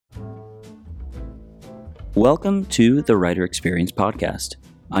Welcome to the Writer Experience Podcast.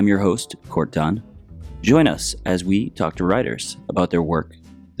 I'm your host, Court Dunn. Join us as we talk to writers about their work,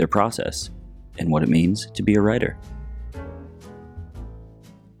 their process, and what it means to be a writer.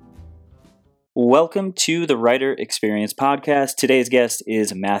 Welcome to the Writer Experience Podcast. Today's guest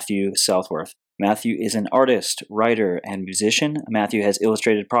is Matthew Southworth. Matthew is an artist, writer, and musician. Matthew has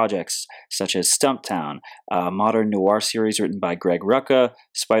illustrated projects such as Stumptown, a modern noir series written by Greg Rucka,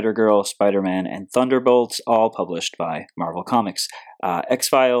 Spider-Girl, Spider-Man, and Thunderbolts, all published by Marvel Comics.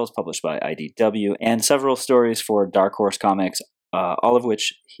 X-Files, published by IDW, and several stories for Dark Horse Comics, all of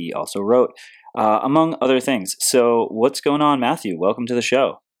which he also wrote, among other things. So what's going on, Matthew? Welcome to the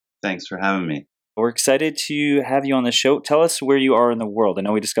show. Thanks for having me. We're excited to have you on the show. Tell us where you are in the world. I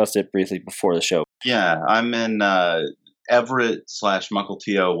know we discussed it briefly before the show. Yeah, I'm in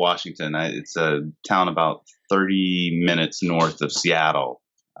Everett/Mukilteo, Washington. It's a town about 30 minutes north of Seattle,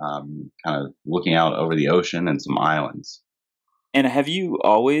 kind of looking out over the ocean and some islands. And have you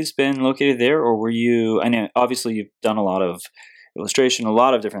always been located there, or were you, I know obviously you've done a lot of illustration, a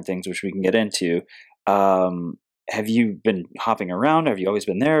lot of different things, which we can get into. Have you been hopping around? Have you always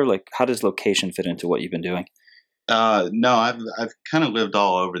been there? Like, how does location fit into what you've been doing? No, I've kind of lived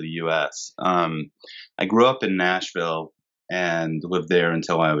all over the U.S. I grew up in Nashville and lived there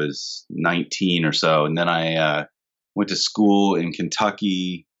until I was 19 or so. And then I went to school in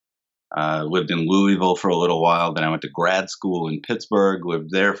Kentucky, lived in Louisville for a little while. Then I went to grad school in Pittsburgh,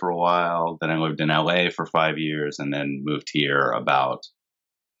 lived there for a while. Then I lived in L.A. for 5 years and then moved here about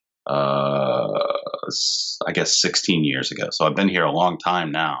I guess 16 years ago. So I've been here a long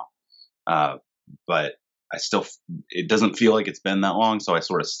time now. But it doesn't feel like it's been that long. So I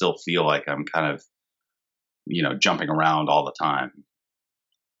sort of still feel like I'm kind of, jumping around all the time.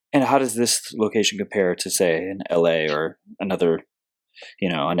 And how does this location compare to, say, an LA or another,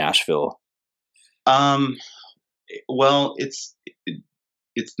 a Nashville? Well, it's the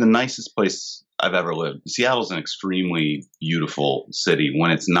nicest place I've ever lived. Seattle's an extremely beautiful city.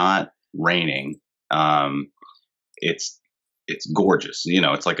 When it's not raining, it's gorgeous.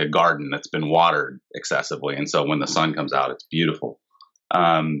 It's like a garden that's been watered excessively, and so when the sun comes out, it's beautiful.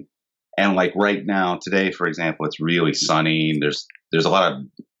 And like right now, today, for example, it's really sunny. There's a lot of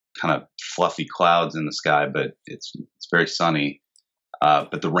kind of fluffy clouds in the sky, but it's very sunny.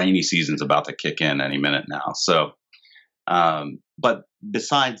 But the rainy season's about to kick in any minute now. So, but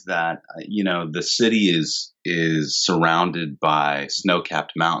besides that, the city is surrounded by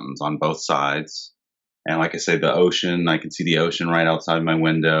snow-capped mountains on both sides. And like I say, the ocean, I can see the ocean right outside my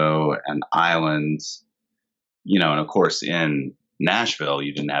window, and islands, and of course in Nashville,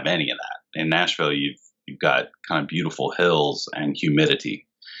 you didn't have any of that. In Nashville, you've got kind of beautiful hills and humidity.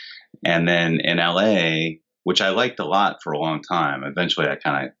 And then in LA, which I liked a lot for a long time, eventually I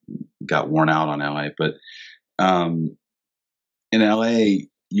kind of got worn out on LA, but in LA,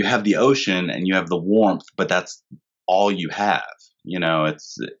 you have the ocean and you have the warmth, but that's all you have.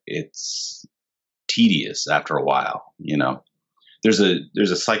 It's tedious after a while. There's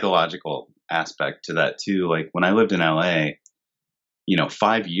a psychological aspect to that too. Like when I lived in LA,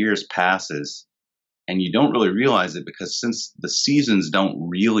 5 years passes and you don't really realize it, because since the seasons don't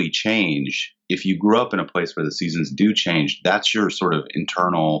really change, if you grew up in a place where the seasons do change, that's your sort of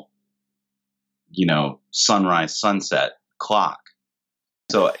internal, sunrise, sunset clock.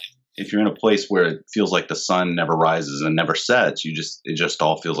 So if you're in a place where it feels like the sun never rises and never sets, it just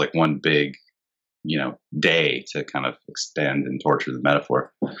all feels like one big, day, to kind of extend and torture the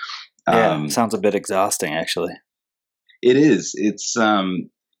metaphor. Yeah, sounds a bit exhausting, actually. It is. It's,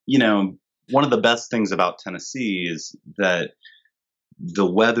 one of the best things about Tennessee is that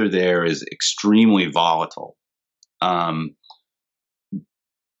the weather there is extremely volatile.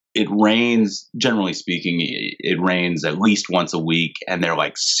 It rains, generally speaking, it rains at least once a week, and they're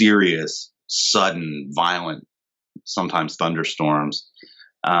like serious, sudden, violent, sometimes thunderstorms.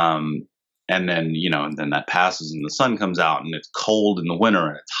 And then, and then that passes and the sun comes out and it's cold in the winter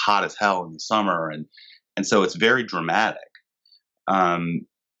and it's hot as hell in the summer. And so it's very dramatic.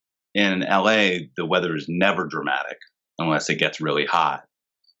 In LA, the weather is never dramatic unless it gets really hot.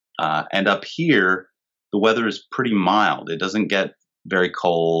 And up here, the weather is pretty mild. It doesn't get very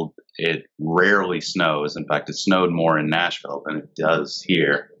cold. It rarely snows. In fact, it snowed more in Nashville than it does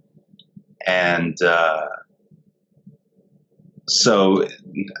here. And so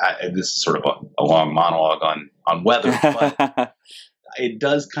this is sort of a long monologue on weather, but it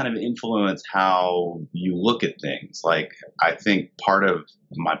does kind of influence how you look at things. Like, I think part of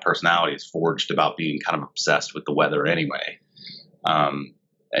my personality is forged about being kind of obsessed with the weather anyway.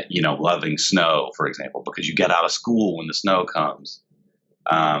 Loving snow, for example, because you get out of school when the snow comes.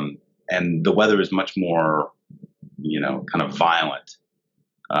 and the weather is much more, kind of violent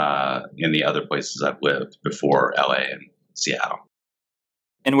in the other places I've lived before LA and Seattle.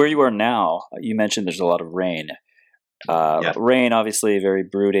 And where you are now, you mentioned there's a lot of rain. Yeah. Rain, obviously, very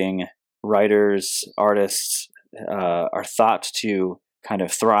brooding. Writers, artists are thought to kind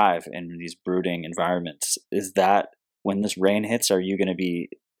of thrive in these brooding environments. Is that when this rain hits, are you going to be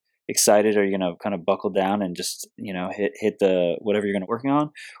excited? Are you going to kind of buckle down and just, hit the whatever you're going to working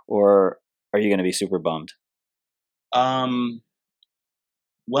on? Or are you going to be super bummed?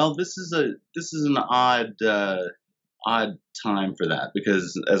 Well, this is an odd time for that,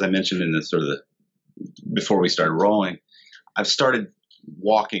 because as I mentioned in the sort of before we started rolling, I've started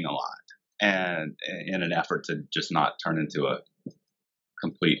walking a lot, and in an effort to just not turn into a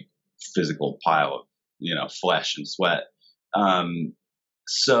complete physical pile of flesh and sweat.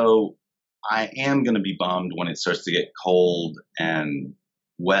 So I am going to be bummed when it starts to get cold and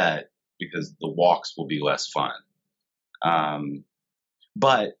wet, because the walks will be less fun.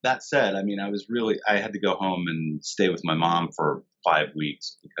 But that said, I mean, I had to go home and stay with my mom for 5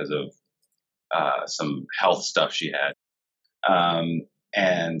 weeks because of some health stuff she had.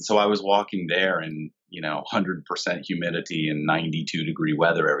 And so I was walking there in, 100% humidity and 92-degree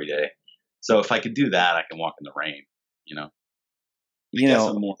weather every day. So if I could do that, I can walk in the rain, I guess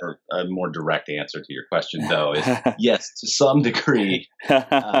a more direct answer to your question, though, is yes, to some degree,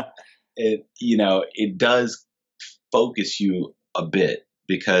 it does focus you a bit,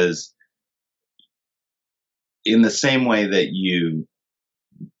 because in the same way that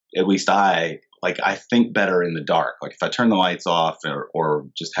at least I think better in the dark. Like if I turn the lights off or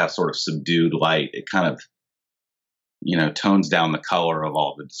just have sort of subdued light, it kind of, tones down the color of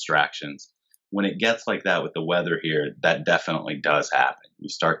all the distractions. When it gets like that with the weather here, that definitely does happen. You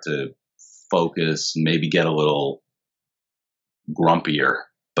start to focus, maybe get a little grumpier,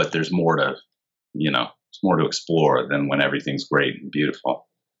 but there's more to, it's more to explore than when everything's great and beautiful.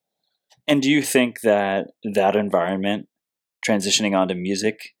 And do you think that environment transitioning onto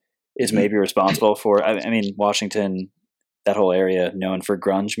music is maybe responsible for, I mean, Washington, that whole area known for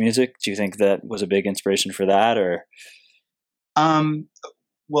grunge music. Do you think that was a big inspiration for that, or?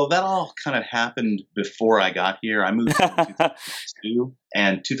 Well, that all kind of happened before I got here. I moved in 2002,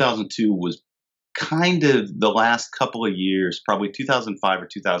 and 2002 was kind of the last couple of years, probably 2005 or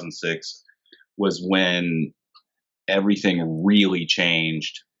 2006, was when everything really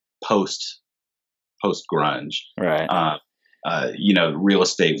changed post grunge. Right. Real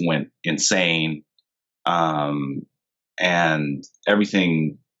estate went insane, and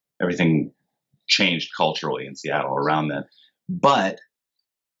everything changed culturally in Seattle around then. But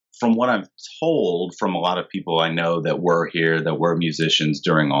from what I'm told from a lot of people I know that were here, that were musicians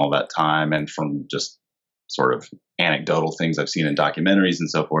during all that time, and from just sort of anecdotal things I've seen in documentaries and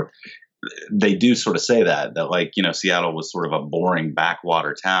so forth, they do sort of say that Seattle was sort of a boring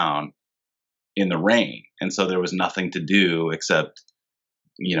backwater town in the rain. And so there was nothing to do except,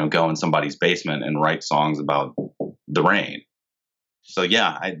 go in somebody's basement and write songs about the rain. So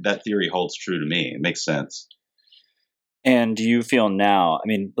yeah, that theory holds true to me. It makes sense. And do you feel now, I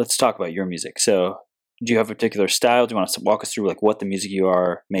mean, let's talk about your music. So do you have a particular style? Do you want to walk us through what the music you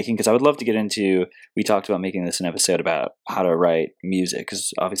are making? Because I would love to get into, we talked about making this an episode about how to write music,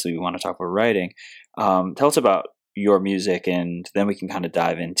 because obviously we want to talk about writing. Tell us about your music, and then we can kind of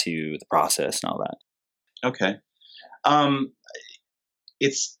dive into the process and all that. Okay.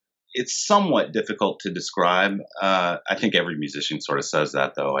 It's somewhat difficult to describe. I think every musician sort of says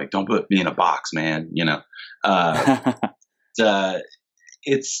that, though. Like, don't put me in a box, man.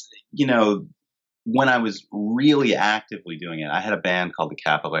 It's when I was really actively doing it, I had a band called the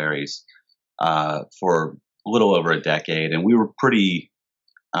Capillaries for a little over a decade, and we were pretty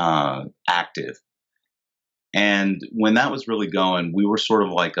active. And when that was really going, we were sort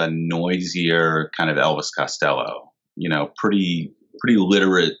of like a noisier kind of Elvis Costello, pretty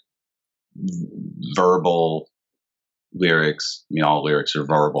literate, verbal lyrics. I mean, all lyrics are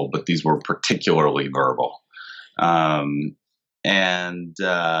verbal, but these were particularly verbal. A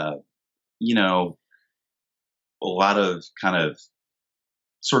lot of kind of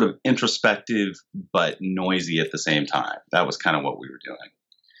sort of introspective, but noisy at the same time. That was kind of what we were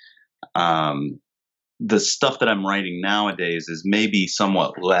doing. The stuff that I'm writing nowadays is maybe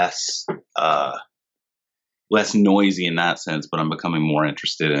somewhat less noisy in that sense, but I'm becoming more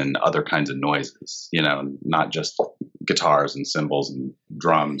interested in other kinds of noises, not just guitars and cymbals and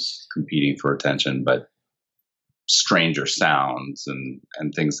drums competing for attention, but stranger sounds and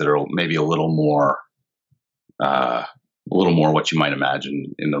things that are maybe a little more what you might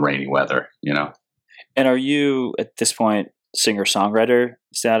imagine in the rainy weather, And are you at this point singer-songwriter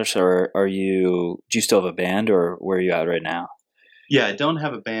status, or do you still have a band, or where are you at right now? Yeah, I don't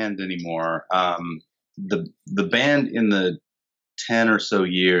have a band anymore. The band in the 10 or so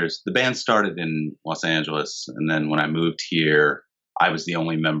years, the band started in Los Angeles, and then when I moved here, I was the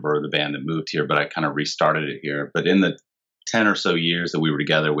only member of the band that moved here, but I kind of restarted it here. But in the 10 or so years that we were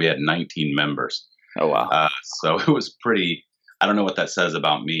together, we had 19 members. Oh, wow. So it was pretty, I don't know what that says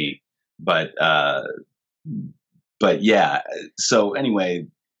about me, but yeah. So anyway,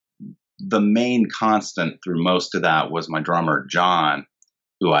 the main constant through most of that was my drummer, John,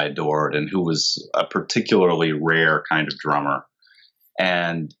 who I adored and who was a particularly rare kind of drummer.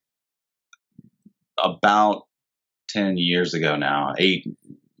 And about 10 years ago now,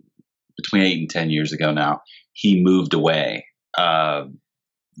 between 8 and 10 years ago now, he moved away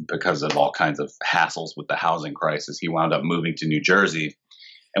because of all kinds of hassles with the housing crisis. He wound up moving to New Jersey.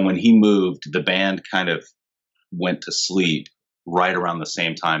 And when he moved, the band kind of went to sleep right around the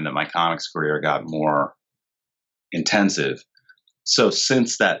same time that my comics career got more intensive. So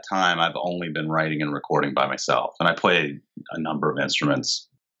since that time, I've only been writing and recording by myself. And I play a number of instruments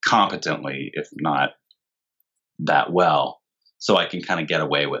competently, if not that well, so I can kind of get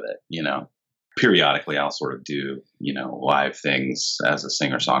away with it, Periodically, I'll sort of do, live things as a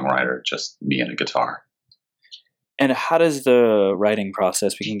singer-songwriter, just me and a guitar. And how does the writing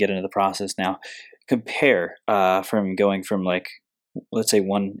process, we can get into the process now, compare from going from, like, let's say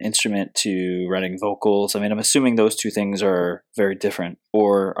one instrument to writing vocals? I mean, I'm assuming those two things are very different,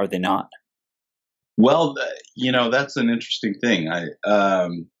 or are they not? Well, that's an interesting thing.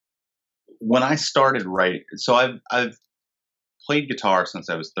 When I started writing, so I've played guitar since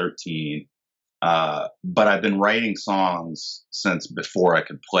I was 13, but I've been writing songs since before I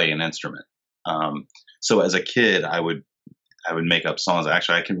could play an instrument. So as a kid, I would make up songs.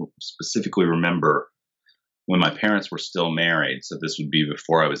 Actually, I can specifically remember when my parents were still married. So this would be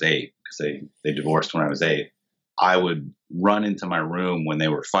before I was 8, because they divorced when I was 8. I would run into my room when they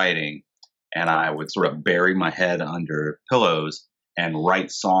were fighting, and I would sort of bury my head under pillows and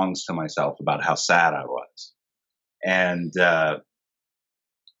write songs to myself about how sad I was. And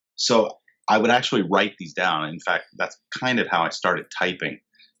so I would actually write these down. In fact, that's kind of how I started typing,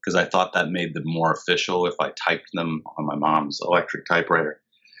 because I thought that made them more official if I typed them on my mom's electric typewriter.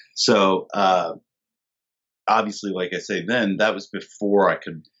 So obviously, like I say, then that was before I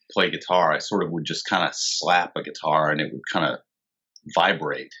could play guitar. I sort of would just kind of slap a guitar and it would kind of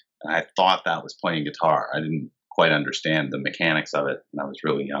vibrate. And I thought that was playing guitar. I didn't quite understand the mechanics of it when I was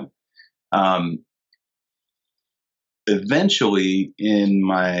really young. Eventually,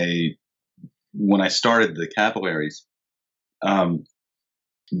 when I started the Capillaries,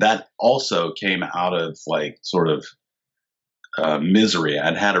 that also came out of like sort of misery.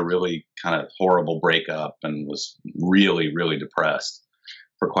 I'd had a really kind of horrible breakup and was really, really depressed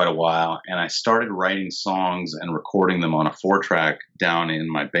for quite a while. And I started writing songs and recording them on a 4-track down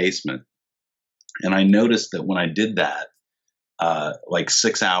in my basement. And I noticed that when I did that, like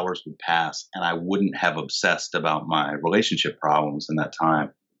 6 hours would pass and I wouldn't have obsessed about my relationship problems in that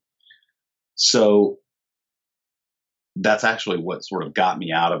time. So that's actually what sort of got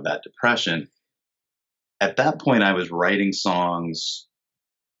me out of that depression. At that point, I was writing songs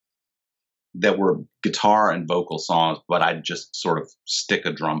that were guitar and vocal songs, but I'd just sort of stick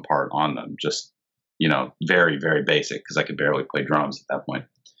a drum part on them, just, very, very basic, because I could barely play drums at that point.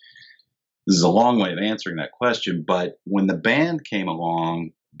 This is a long way of answering that question, but when the band came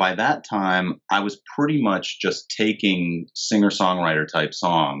along, by that time, I was pretty much just taking singer-songwriter type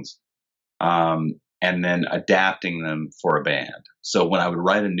songs and then adapting them for a band. So when I would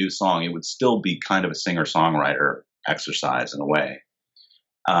write a new song, it would still be kind of a singer-songwriter exercise in a way.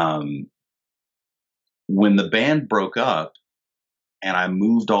 When the band broke up and I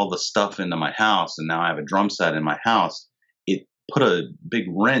moved all the stuff into my house, and now I have a drum set in my house, it put a big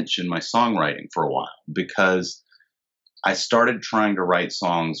wrench in my songwriting for a while, because I started trying to write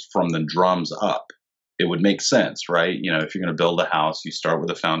songs from the drums up. It would make sense, right? If you're going to build a house, you start with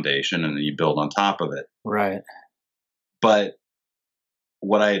a foundation and then you build on top of it. Right. But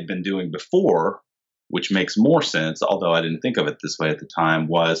what I had been doing before, which makes more sense, although I didn't think of it this way at the time,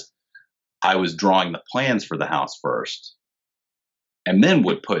 was I was drawing the plans for the house first and then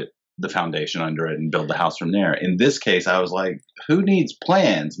would put the foundation under it and build the house from there. In this case, I was like, who needs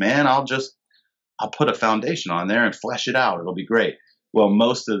plans, man? I'll put a foundation on there and flesh it out. It'll be great. Well,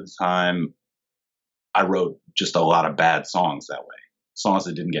 most of the time, I wrote just a lot of bad songs that way. Songs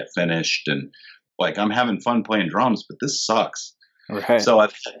that didn't get finished, and like, I'm having fun playing drums, but this sucks. Right. So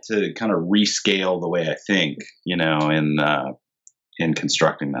I've had to kind of rescale the way I think, in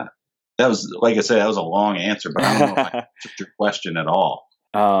constructing that. That was, like I said, that was a long answer, but I don't know if I answered your question at all.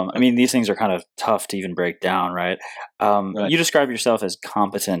 I mean, these things are kind of tough to even break down, right? Right. You describe yourself as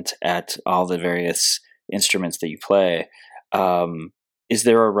competent at all the various instruments that you play. Is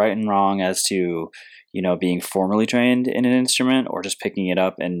there a right and wrong as to, being formally trained in an instrument or just picking it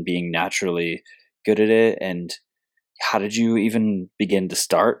up and being naturally good at it? And how did you even begin to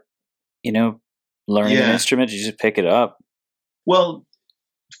start, learning an instrument? Did you just pick it up? Well,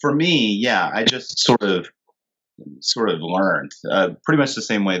 for me, I just sort of learned pretty much the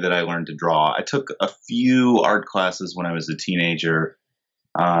same way that I learned to draw. I took a few art classes when I was a teenager,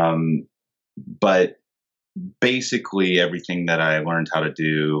 but basically everything that I learned how to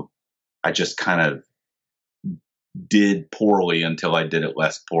do, I just kind of did poorly until I did it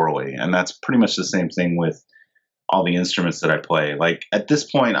less poorly. And that's pretty much the same thing with all the instruments that I play. Like at this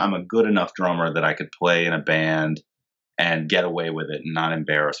point, I'm a good enough drummer that I could play in a band and get away with it and not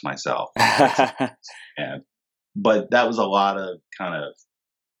embarrass myself. But that was a lot of kind of,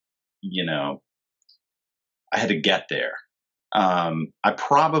 I had to get there. I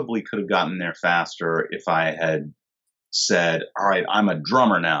probably could have gotten there faster if I had said, all right, I'm a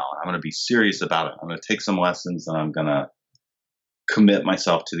drummer now. I'm going to be serious about it. I'm going to take some lessons and I'm going to commit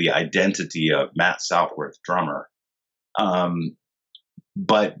myself to the identity of Matt Southworth, drummer.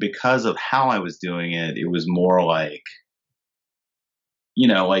 But because of how I was doing it, it was more like,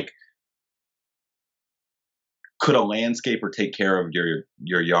 could a landscaper take care of your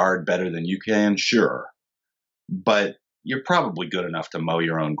yard better than you can? Sure. But you're probably good enough to mow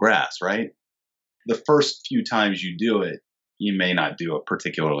your own grass, right? The first few times you do it, you may not do a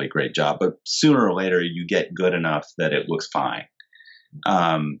particularly great job, but sooner or later you get good enough that it looks fine.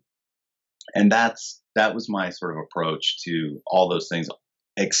 And that was my sort of approach to all those things,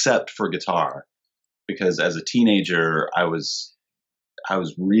 except for guitar, because as a teenager, I was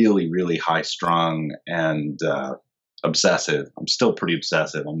really, really high strung and obsessive. I'm still pretty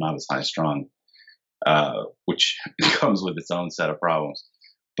obsessive. I'm not as high strung, which comes with its own set of problems.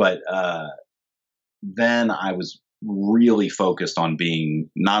 But then I was really focused on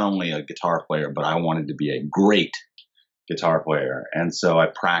being not only a guitar player, but I wanted to be a great guitar player. And so I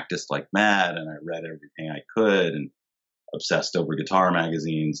practiced like mad and I read everything I could and obsessed over guitar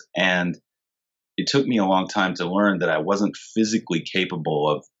magazines. And it took me a long time to learn that I wasn't physically capable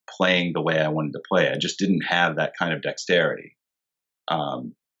of playing the way I wanted to play. I just didn't have that kind of dexterity.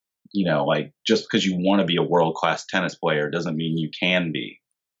 Like just because you want to be a world-class tennis player doesn't mean you can be.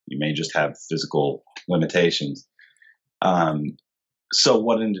 You may just have physical limitations. So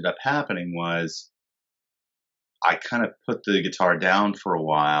what ended up happening was I kind of put the guitar down for a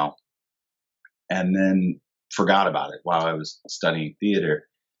while and then forgot about it while I was studying theater.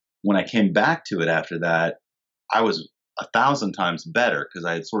 When I came back to it after that, I was 1,000 times better because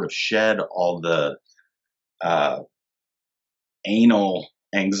I had sort of shed all the anal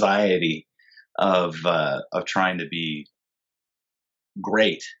anxiety of trying to be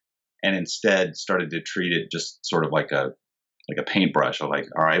great, and instead started to treat it just sort of like a paintbrush. Of like,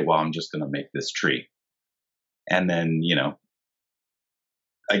 all right, well, I'm just going to make this tree, and then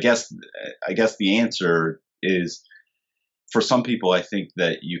I guess the answer is, for some people, I think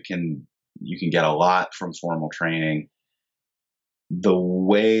that you can get a lot from formal training. The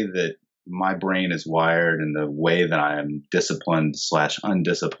way that my brain is wired and the way that I am disciplined /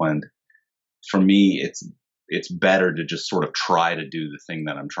 undisciplined, for me, it's better to just sort of try to do the thing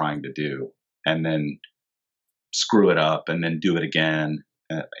that I'm trying to do and then screw it up and then do it again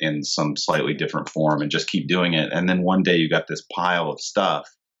in some slightly different form and just keep doing it. And then one day you got this pile of stuff,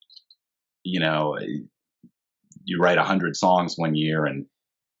 you write 100 songs one year and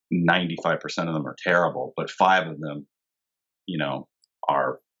 95% of them are terrible, but 5 of them,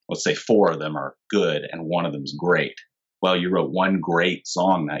 are, let's say 4 of them are good and 1 of them's great. Well, you wrote 1 great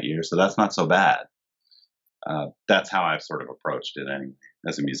song that year, so that's not so bad. That's how I've sort of approached it anyway,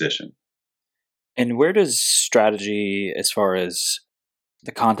 as a musician. And where does strategy, as far as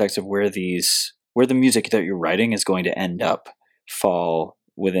the context of where the music that you're writing is going to end up, fall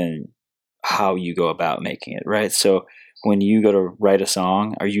within how you go about making it, right? So when you go to write a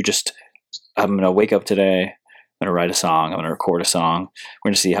song, are you just, I'm going to wake up today, I'm going to write a song, I'm going to record a song, we're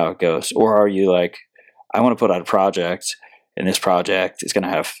going to see how it goes? Or are you like, I want to put out a project, and this project is going to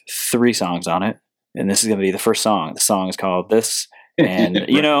have 3 songs on it, and this is going to be the first song. The song is called this, and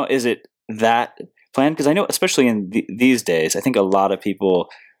is it that plan? Because I know, especially in these days, I think a lot of people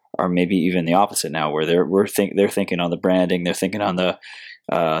are maybe even the opposite now, where they're thinking on the branding, they're thinking on the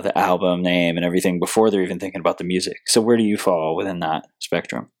album name and everything before they're even thinking about the music. So where do you fall within that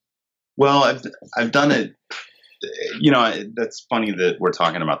spectrum? Well, I've done it That's funny that we're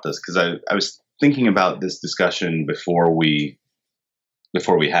talking about this because I was thinking about this discussion before we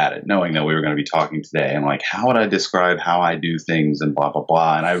had it, knowing that we were going to be talking today, and like, how would I describe how I do things and blah, blah,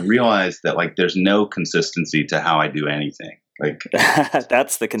 blah. And I realized that like, there's no consistency to how I do anything. Like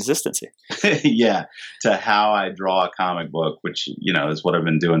that's the consistency. Yeah. To how I draw a comic book, which, is what I've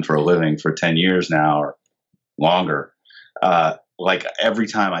been doing for a living for 10 years now or longer. Like every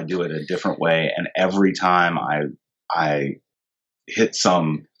time I do it a different way. And every time I hit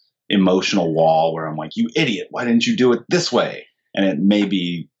some emotional wall where I'm like, you idiot, why didn't you do it this way? And it may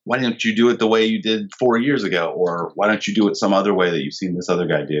be, why didn't you do it the way you did 4 years ago? Or why don't you do it some other way that you've seen this other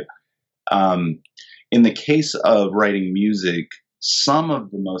guy do? In the case of writing music, some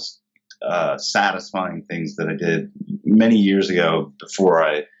of the most satisfying things that I did many years ago before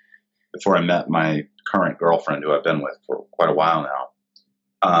I met my current girlfriend, who I've been with for quite a while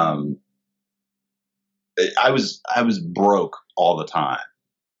now, I was broke all the time.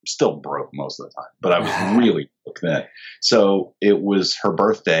 Still broke most of the time, but I was really broke then. So it was her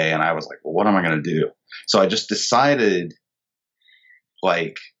birthday, and I was like, well, what am I going to do? So I just decided,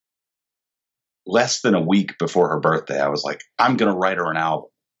 like, less than a week before her birthday, I was like, I'm going to write her an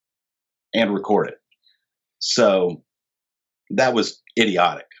album and record it. So that was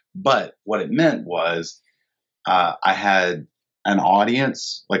idiotic. But what it meant was I had an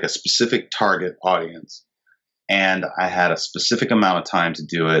audience, like a specific target audience, and I had a specific amount of time to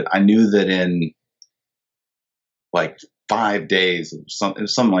do it. I knew that in like 5 days, it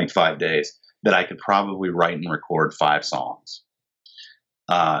was something like 5 days, that I could probably write and record 5 songs.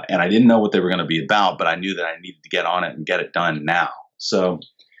 And I didn't know what they were going to be about, but I knew that I needed to get on it and get it done now. So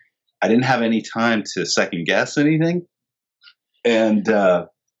I didn't have any time to second guess anything. And a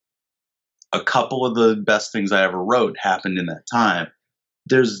couple of the best things I ever wrote happened in that time.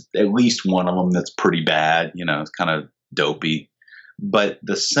 There's at least one of them that's pretty bad, it's kind of dopey. But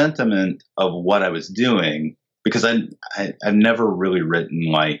the sentiment of what I was doing, because I've never really written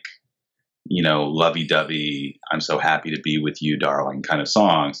like, lovey-dovey, I'm so happy to be with you, darling kind of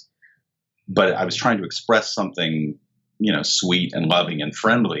songs. But I was trying to express something, sweet and loving and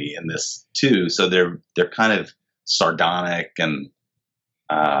friendly in this too. So they're kind of sardonic and,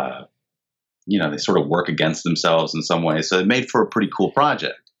 they sort of work against themselves in some ways. So it made for a pretty cool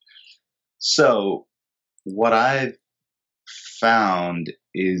project. So what I've found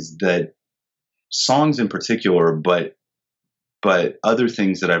is that songs in particular, but other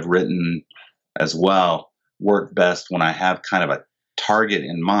things that I've written as well, work best when I have kind of a target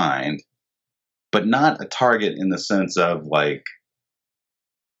in mind, but not a target in the sense of like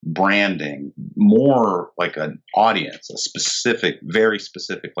branding, more like an audience, a specific, very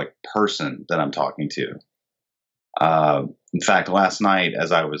specific like person that I'm talking to. In fact, last night,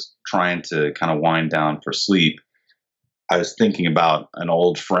 as I was trying to kind of wind down for sleep, I was thinking about an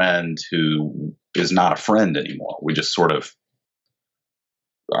old friend who is not a friend anymore. We just sort of,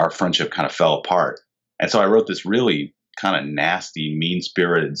 our friendship kind of fell apart. And so I wrote this really kind of nasty,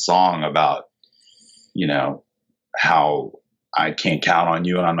 mean-spirited song about, how I can't count on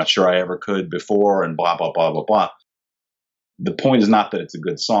you and I'm not sure I ever could before and blah, blah, blah, blah, blah. The point is not that it's a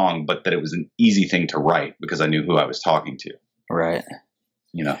good song, but that it was an easy thing to write because I knew who I was talking to. Right.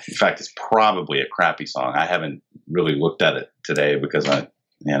 In fact, it's probably a crappy song. I haven't really looked at it today because I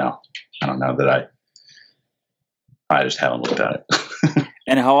don't know that I just haven't looked at it.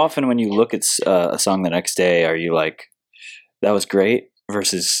 And how often when you look at a song the next day, are you like, that was great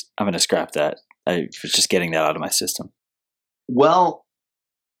versus I'm going to scrap that? I was just getting that out of my system. Well,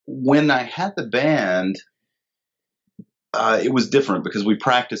 when I had the band, it was different because we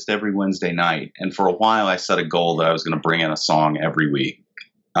practiced every Wednesday night. And for a while, I set a goal that I was going to bring in a song every week.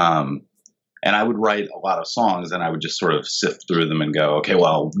 And I would write a lot of songs and I would just sort of sift through them and go, okay,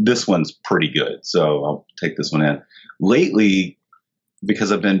 well, this one's pretty good, so I'll take this one in. Lately,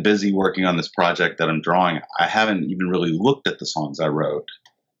 because I've been busy working on this project that I'm drawing, I haven't even really looked at the songs I wrote.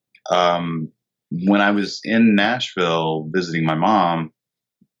 When I was in Nashville visiting my mom,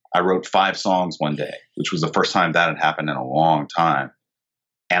 I wrote 5 songs one day, which was the first time that had happened in a long time.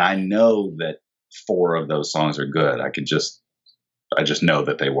 And I know that 4 of those songs are good. I just know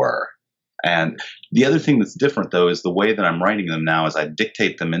that they were. And the other thing that's different, though, is the way that I'm writing them now is I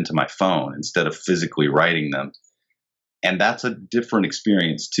dictate them into my phone instead of physically writing them. And that's a different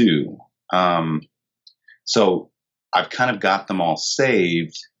experience, too. So I've kind of got them all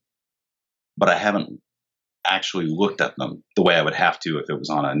saved, but I haven't actually looked at them the way I would have to if it was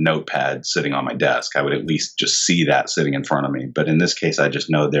on a notepad sitting on my desk. I would at least just see that sitting in front of me. But in this case, I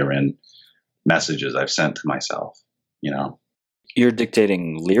just know they're in messages I've sent to myself, You're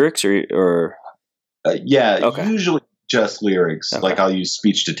dictating lyrics or Yeah, Okay. usually just lyrics. Okay. Like I'll use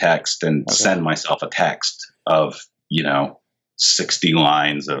speech to text and Okay. send myself a text of 60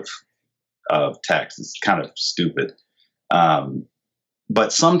 lines of text. It's kind of stupid.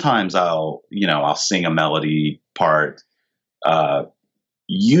 But sometimes I'll sing a melody part.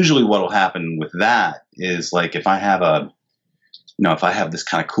 Usually what'll happen with that is like if I have this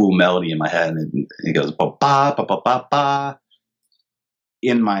kind of cool melody in my head and it goes ba ba ba ba ba ba,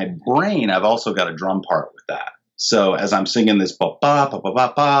 in my brain I've also got a drum part with that. So as I'm singing this ba ba ba ba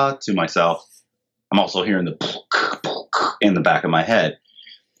ba ba to myself, I'm also hearing the in the back of my head.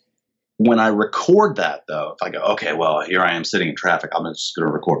 When I record that, though, if I go, okay, well, here I am sitting in traffic, I'm just going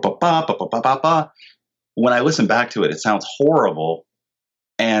to record ba ba ba ba ba ba ba. When I listen back to it, it sounds horrible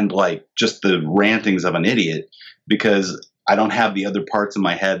and like just the rantings of an idiot because I don't have the other parts in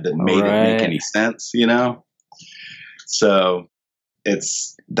my head that made it make any sense, So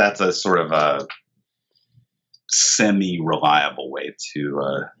that's a sort of a semi-reliable way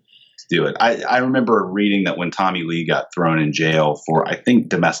to do it. I remember reading that when Tommy Lee got thrown in jail for, I think,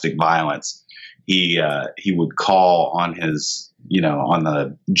 domestic violence, he would call on his, on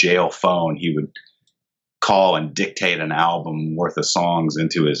the jail phone, he would call and dictate an album worth of songs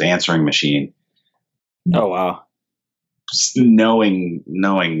into his answering machine. Oh, wow.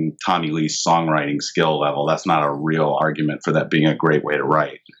 Knowing Tommy Lee's songwriting skill level, that's not a real argument for that being a great way to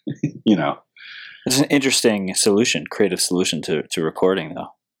write, It's an interesting creative solution to recording, though.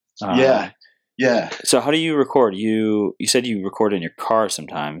 Yeah. So how do you record? You said you record in your car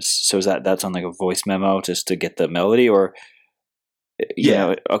sometimes. So is that's on like a voice memo just to get the melody, or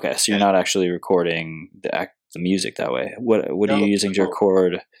okay, so you're not actually recording the music that way. What are you using to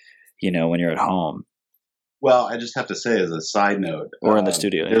record? When you're at home. Well, I just have to say, as a side note, or in the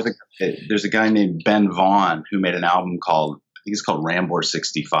studio. There's a guy named Ben Vaughn who made an album called Rambler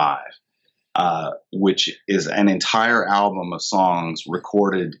 65. Which is an entire album of songs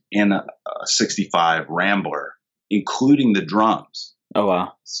recorded in a 65 Rambler, including the drums. Oh,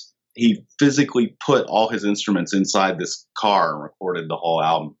 wow. He physically put all his instruments inside this car and recorded the whole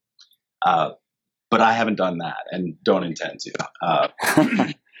album. But I haven't done that and don't intend to.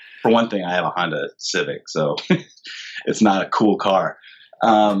 For one thing, I have a Honda Civic, so it's not a cool car.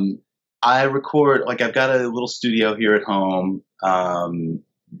 I record, I've got a little studio here at home.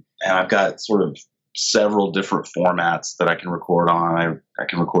 And I've got sort of several different formats that I can record on. I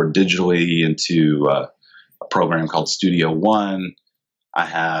can record digitally into a program called Studio One. I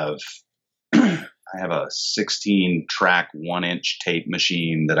have a 16-track 1-inch tape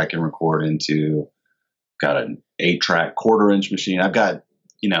machine that I can record into. Got an 8-track 1/4-inch machine. I've got,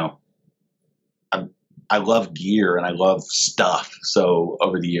 I love gear and I love stuff. So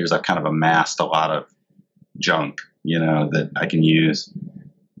over the years, I've kind of amassed a lot of junk, that I can use.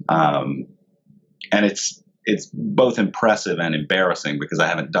 And it's both impressive and embarrassing because I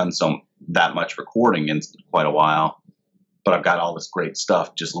haven't done that much recording in quite a while, but I've got all this great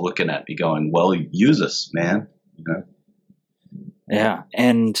stuff just looking at me going, well, use this, man. Yeah.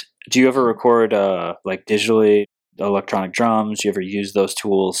 And do you ever record, digitally electronic drums? Do you ever use those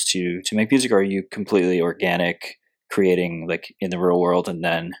tools to make music, or are you completely organic, creating in the real world and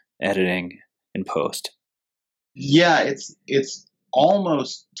then editing in post? Yeah, it's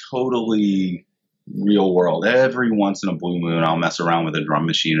almost totally real world. Every once in a blue moon, I'll mess around with a drum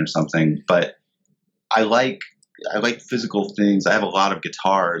machine or something. But I like physical things. I have a lot of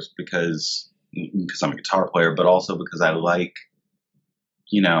guitars because I'm a guitar player, but also because I like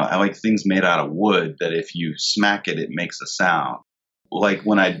things made out of wood that if you smack it, it makes a sound. Like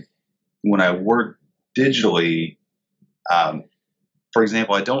when I work digitally, for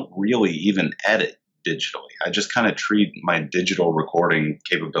example, I don't really even edit digitally. I just kind of treat my digital recording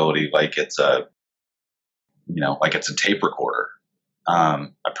capability like it's a tape recorder. I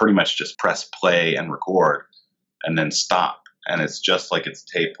pretty much just press play and record and then stop. And it's just like it's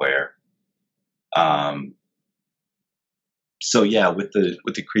a tape player. So yeah, with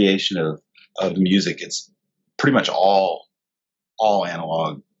the creation of music, it's pretty much all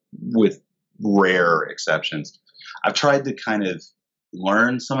analog with rare exceptions. I've tried to kind of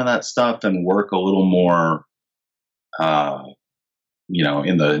learn some of that stuff and work a little more,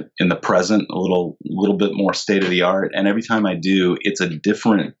 in the present, a little bit more state of the art. And every time I do, it's a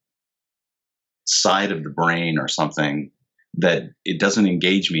different side of the brain or something that it doesn't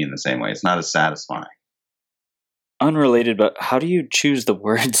engage me in the same way. It's not as satisfying. Unrelated, but how do you choose the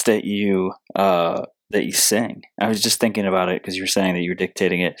words that you sing? I was just thinking about it because you were saying that you were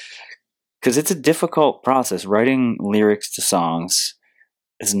dictating it. Because it's a difficult process, writing lyrics to songs.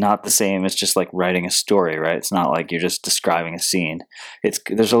 is not the same as just like writing a story, right? It's not like you're just describing a scene. It's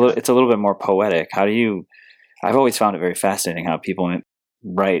a little bit more poetic. How do you? I've always found it very fascinating how people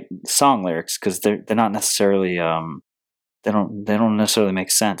write song lyrics, because they're not necessarily they don't necessarily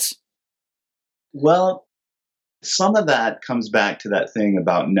make sense. Well, some of that comes back to that thing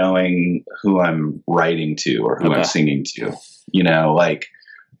about knowing who I'm writing to or who I'm singing to. You know, like,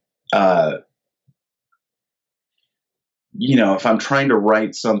 you know, if I'm trying to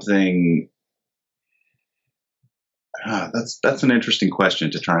write something, that's an interesting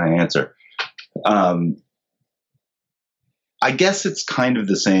question to try and answer. I guess it's kind of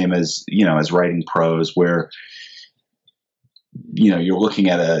the same as, you know, as writing prose, where, you know, you're looking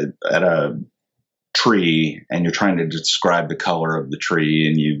at a tree and you're trying to describe the color of the tree,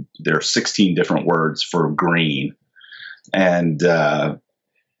 and there are 16 different words for green, and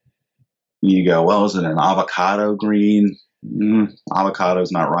you go, well, is it an avocado green?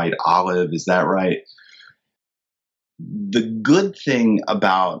 Avocado's not right. Olive, is that right? The good thing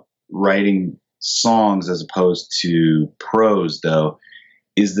about writing songs as opposed to prose, though,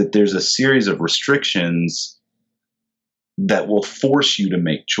 is that there's a series of restrictions that will force you to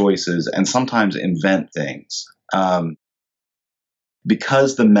make choices and sometimes invent things.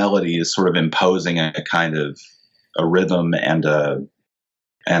 Because the melody is sort of imposing a kind of a rhythm and I'll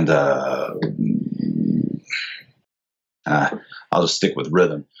just stick with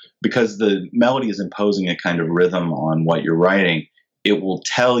rhythm. Because the melody is imposing a kind of rhythm on what you're writing, it will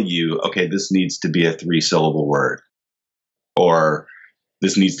tell you, okay, this needs to be a 3-syllable word, or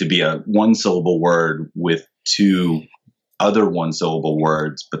this needs to be a 1-syllable word with 2 other 1-syllable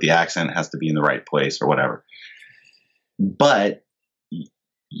words, but the accent has to be in the right place, or whatever. But,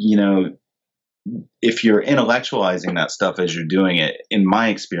 you know, if you're intellectualizing that stuff as you're doing it, in my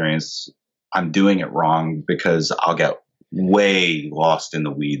experience, I'm doing it wrong, because I'll get way lost in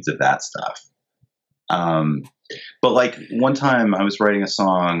the weeds of that stuff. But like one time I was writing a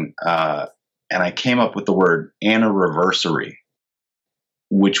song, and I came up with the word anniversary,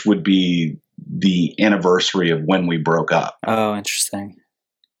 which would be the anniversary of when we broke up. Oh, interesting.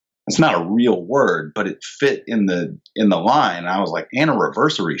 It's not a real word, but it fit in the line. I was like,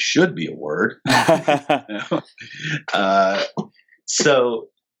 anniversary should be a word. So,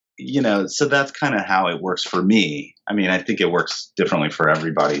 you know, so that's kind of how it works for me. I mean, I think it works differently for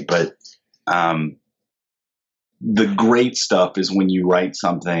everybody, but the great stuff is when you write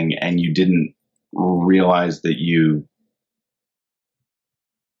something and you didn't realize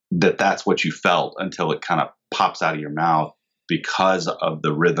that's what you felt until it kind of pops out of your mouth, because of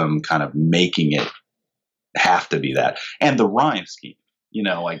the rhythm kind of making it have to be that. And the rhyme scheme, you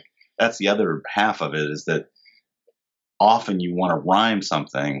know, like that's the other half of it, is that often you want to rhyme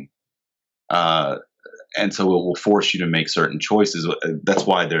something, and so it will force you to make certain choices. That's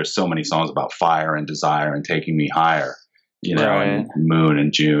why there's so many songs about fire and desire and taking me higher, you know, right. And moon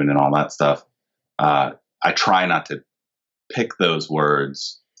and June and all that stuff. I try not to pick those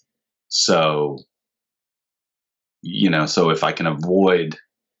words. So, you know, so if I can avoid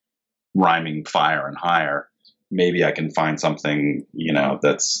rhyming fire and higher, maybe I can find something, you know,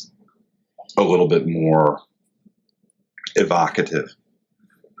 that's a little bit more evocative.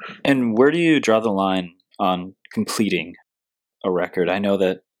 And where do you draw the line on completing a record? I know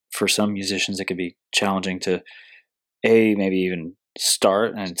that for some musicians it could be challenging to A, maybe even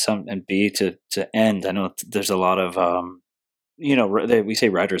start, and B, to end. I know there's a lot of you know, we say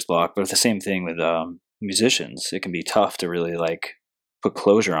writer's block, but it's the same thing with musicians. It can be tough to really like put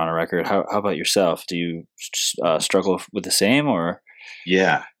closure on a record. How about yourself? Do you struggle with the same, or?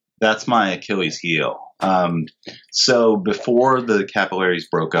 Yeah, that's my Achilles heel. So before the Capillaries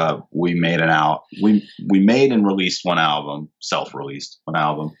broke up, we made we made and released one album, self-released one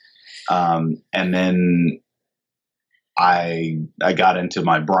album. And then I got into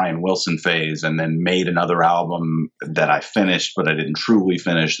my Brian Wilson phase, and then made another album that I finished, but I didn't truly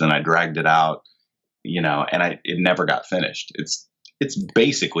finish. Then I dragged it out, you know, and it never got finished. It's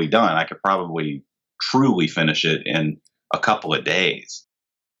basically done. I could probably truly finish it in a couple of days.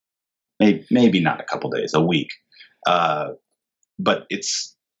 Maybe not a couple of days, a week. But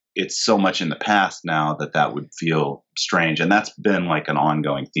it's so much in the past now that would feel strange. And that's been like an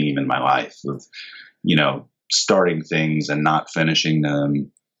ongoing theme in my life of, you know, starting things and not finishing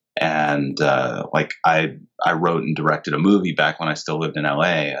them. And like I wrote and directed a movie back when I still lived in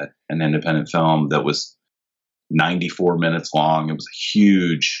LA, an independent film that was 94 minutes long. It was a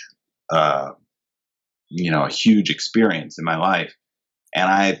huge, you know, a huge experience in my life. And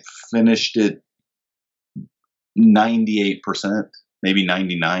I finished it 98%, maybe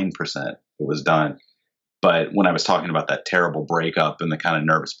 99%. It was done. But when I was talking about that terrible breakup and the kind of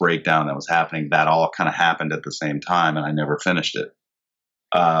nervous breakdown that was happening, that all kind of happened at the same time, and I never finished it.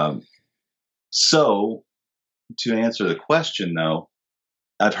 So to answer the question, though,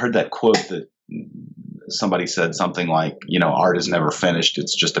 I've heard that quote that somebody said something like, art is never finished,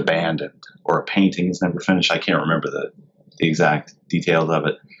 it's just abandoned, or a painting is never finished. I can't remember the exact details of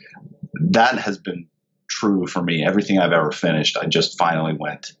it. That has been true for me. Everything I've ever finished, I just finally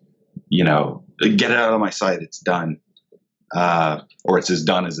went, get it out of my sight, it's done. Or it's as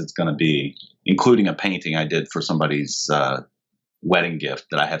done as it's going to be, including a painting I did for somebody's wedding gift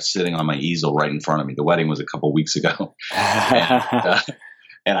that I have sitting on my easel right in front of me. The wedding was a couple weeks ago.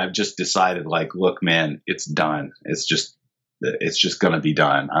 And I've just decided, like, look, man, it's done. It's just going to be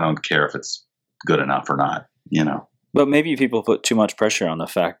done. I don't care if it's good enough or not, But maybe people put too much pressure on the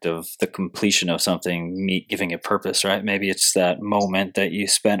fact of the completion of something, giving it purpose, right? Maybe it's that moment that you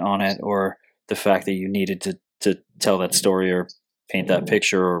spent on it, or the fact that you needed to tell that story or paint that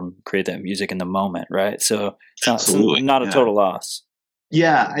picture or create that music in the moment, right? So it's not a total loss.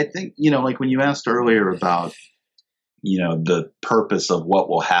 Yeah, I think, like when you asked earlier about, the purpose of what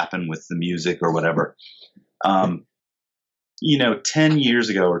will happen with the music or whatever, 10 years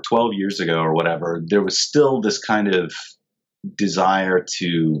ago or 12 years ago or whatever, there was still this kind of desire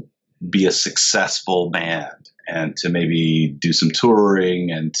to be a successful band and to maybe do some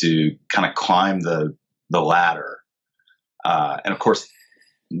touring and to kind of climb the ladder. And of course,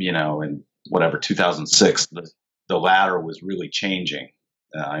 in 2006, the ladder was really changing.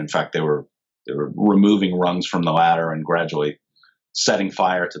 In fact, they were removing rungs from the ladder and gradually setting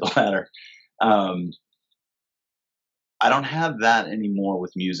fire to the ladder. I don't have that anymore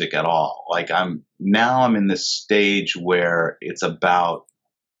with music at all. Like I'm in this stage where it's about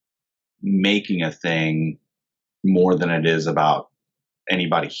making a thing more than it is about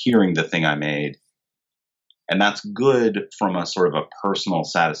anybody hearing the thing I made. And that's good from a sort of a personal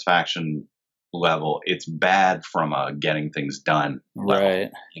satisfaction level. It's bad from a getting things done level.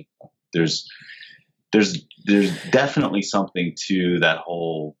 Right. There's definitely something to that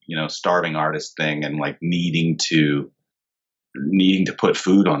whole, starving artist thing and like needing to put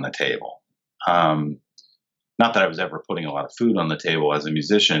food on the table. Not that I was ever putting a lot of food on the table as a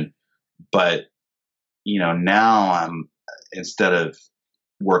musician, but, now I'm, instead of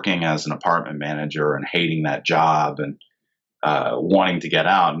working as an apartment manager and hating that job and wanting to get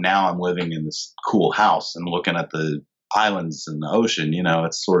out, now I'm living in this cool house and looking at the islands and the ocean.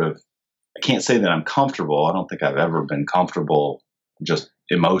 It's sort of, I can't say that I'm comfortable. I don't think I've ever been comfortable just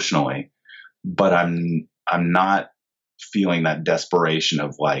emotionally, but I'm not feeling that desperation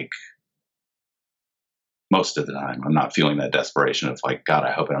of like, most of the time, I'm not feeling that desperation of like, God,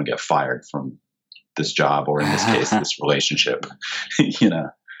 I hope I don't get fired from this job, or in this case, this relationship,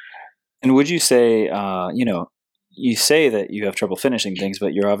 And would you say, you say that you have trouble finishing things,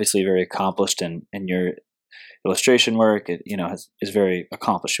 but you're obviously very accomplished in your illustration work. It, is very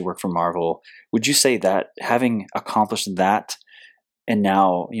accomplished. You work for Marvel. Would you say that having accomplished that and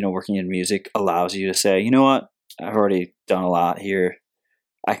now, working in music allows you to say, you know what, I've already done a lot here.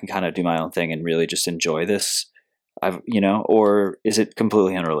 I can kind of do my own thing and really just enjoy this. Or is it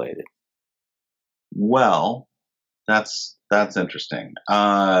completely unrelated? Well, that's interesting.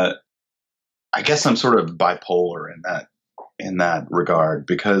 I guess I'm sort of bipolar in that regard,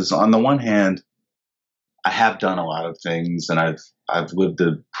 because on the one hand, I have done a lot of things and I've lived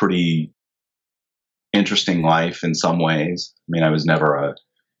a pretty interesting life in some ways. I mean, I was never a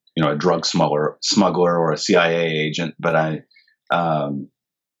drug smuggler or a CIA agent, but I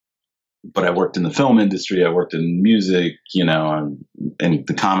worked in the film industry. I worked in music, I'm in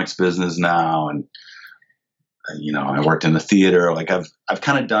the comics business now. And, I worked in the theater. Like I've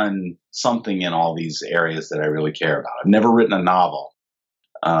kind of done something in all these areas that I really care about. I've never written a novel.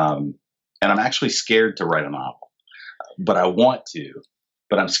 And I'm actually scared to write a novel, but I want to,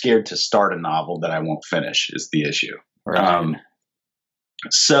 but I'm scared to start a novel that I won't finish is the issue. Right.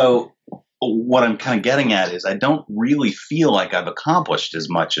 So what I'm kind of getting at is I don't really feel like I've accomplished as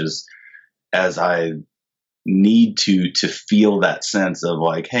much as I need to feel that sense of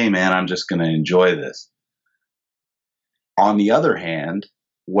like, hey man, I'm just going to enjoy this. On the other hand,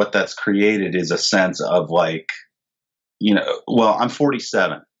 what that's created is a sense of like, I'm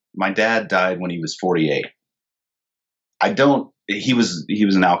 47. My dad died when he was 48. He was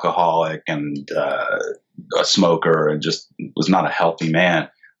an alcoholic and a smoker and just was not a healthy man.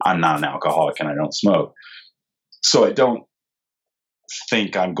 I'm not an alcoholic and I don't smoke. So I don't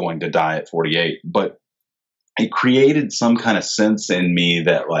think I'm going to die at 48, but it created some kind of sense in me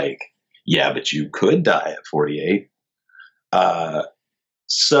that like, yeah, but you could die at 48.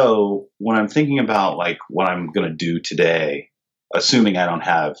 So when I'm thinking about like what I'm going to do today, assuming I don't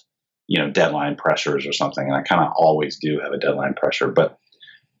have, deadline pressures or something, and I kind of always do have a deadline pressure, but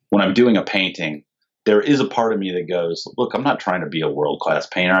when I'm doing a painting, there is a part of me that goes, look, I'm not trying to be a world-class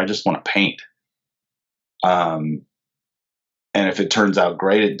painter. I just want to paint. Um, and if it turns out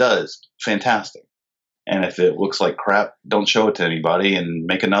great, it does. Fantastic. And if it looks like crap, don't show it to anybody and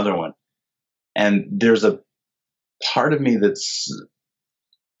make another one. And there's a part of me that's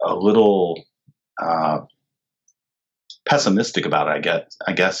a little pessimistic about it,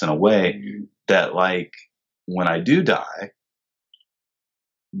 I guess in a way, that like when I do die,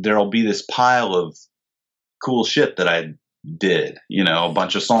 there'll be this pile of cool shit that I did, a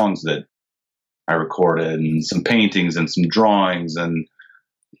bunch of songs that I recorded and some paintings and some drawings and,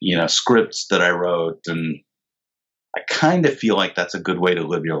 scripts that I wrote. And I kind of feel like that's a good way to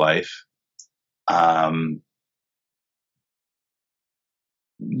live your life. I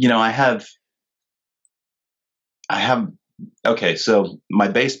have, okay, so my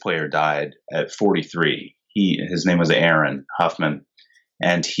bass player died at 43. His name was Aaron Huffman,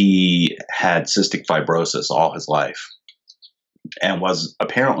 and he had cystic fibrosis all his life and was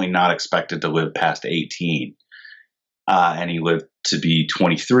apparently not expected to live past 18. And he lived to be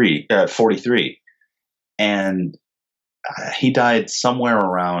 43. And he died somewhere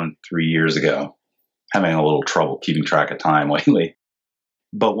around 3 years ago, having a little trouble keeping track of time lately.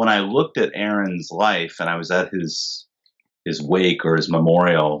 But when I looked at Aaron's life and I was at his wake or his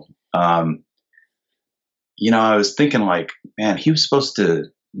memorial, I was thinking like, man, he was supposed to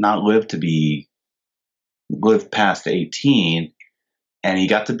not live past 18, and he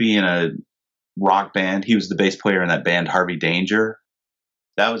got to be in a rock band. He was the bass player in that band Harvey Danger.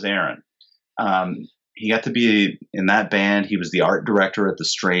 That was Aaron. He got to be in that band. He was the art director at The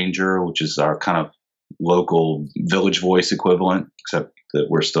Stranger, which is our kind of local Village Voice equivalent, except that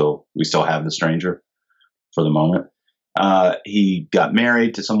we still have The Stranger for the moment. He got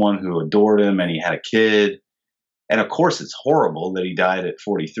married to someone who adored him, and he had a kid. And of course, it's horrible that he died at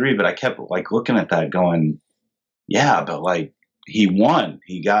 43. But I kept like looking at that, going, "Yeah, but like he won.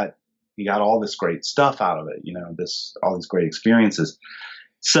 He got all this great stuff out of it. All these great experiences."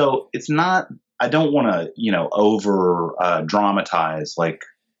 So it's not. I don't want to, over dramatize like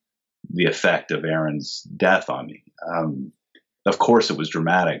the effect of Aaron's death on me. Of course, it was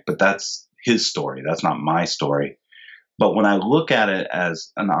dramatic, but that's his story. That's not my story. But when I look at it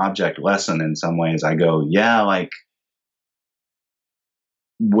as an object lesson in some ways, I go, yeah, like,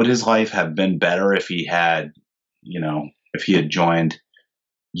 would his life have been better if he had, if he had joined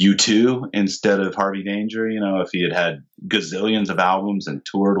U2 instead of Harvey Danger? If he had gazillions of albums and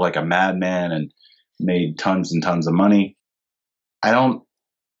toured like a madman and made tons and tons of money?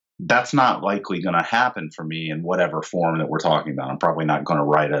 That's not likely going to happen for me in whatever form that we're talking about. I'm probably not going to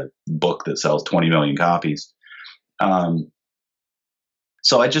write a book that sells 20 million copies.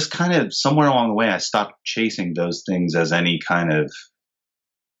 So I just kind of, somewhere along the way, I stopped chasing those things as any kind of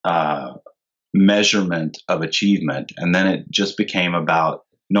measurement of achievement. And then it just became about,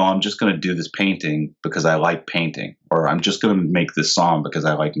 no, I'm just going to do this painting because I like painting, or I'm just going to make this song because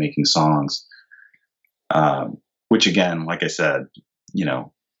I like making songs. Which again, like I said,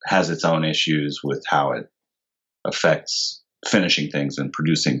 has its own issues with how it affects finishing things and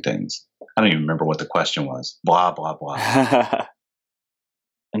producing things. I don't even remember what the question was. Blah, blah, blah.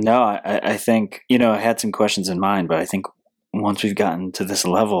 No, I think, I had some questions in mind, but I think once we've gotten to this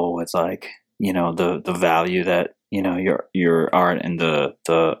level with like, the value that, your art and the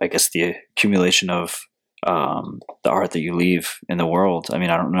I guess the accumulation of the art that you leave in the world. I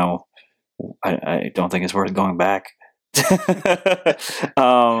mean, I don't know. I don't think it's worth going back.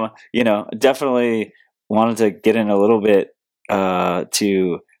 Definitely wanted to get in a little bit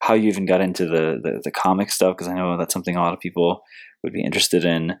to how you even got into the comic stuff, because I know that's something a lot of people would be interested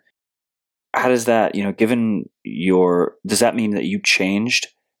in. How does that, does that mean that you changed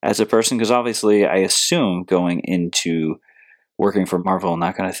as a person? Because obviously I assume going into working for Marvel and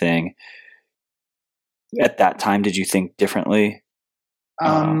that kind of thing, at that time, did you think differently?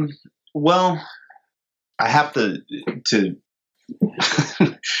 Well, I have to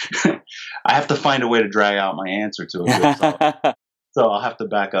I have to find a way to drag out my answer to it. So I'll have to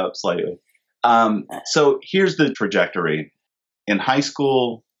back up slightly. So here's the trajectory. In high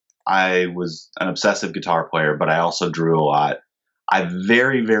school, I was an obsessive guitar player, but I also drew a lot. I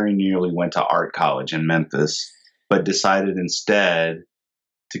very, very nearly went to art college in Memphis, but decided instead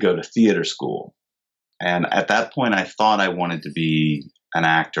to go to theater school. And at that point, I thought I wanted to be an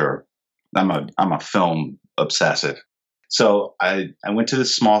actor. I'm a film obsessive. So I went to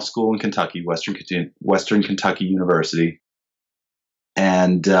this small school in Kentucky, Western Kentucky University.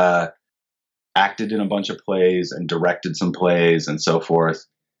 and acted in a bunch of plays and directed some plays and so forth.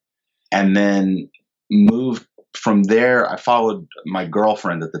 And then moved from there. I followed my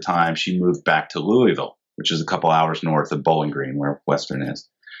girlfriend at the time. She moved back to Louisville, which is a couple hours north of Bowling Green, where Western is.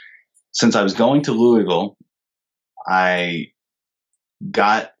 Since I was going to Louisville, I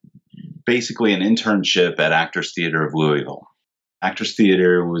got basically an internship at Actors Theater of Louisville. Actors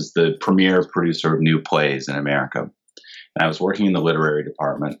Theater was the premier producer of new plays in America. And I was working in the literary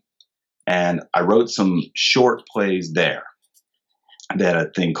department. And I wrote some short plays there. They had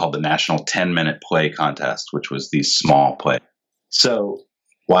a thing called the National 10-Minute Play Contest, which was these small plays. So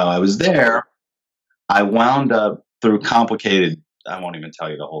while I was there, I wound up through complicated, I won't even tell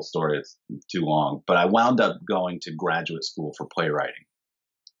you the whole story, it's too long, but I wound up going to graduate school for playwriting,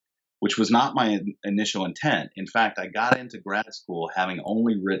 which was not my initial intent. In fact, I got into grad school having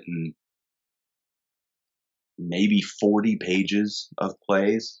only written maybe 40 pages of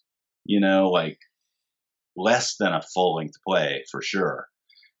plays, like less than a full-length play for sure.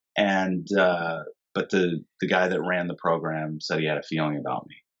 And but the guy that ran the program said he had a feeling about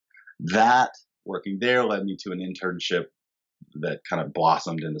me. That working there led me to an internship that kind of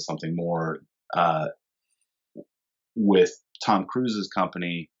blossomed into something more with Tom Cruise's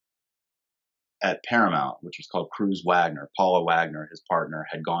company at Paramount, which was called Cruise Wagner. Paula Wagner, his partner,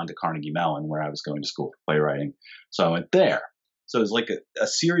 had gone to Carnegie Mellon, where I was going to school for playwriting. So I went there. So it was like a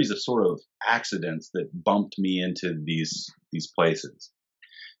series of sort of accidents that bumped me into these places.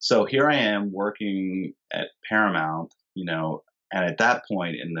 So here I am working at Paramount, and at that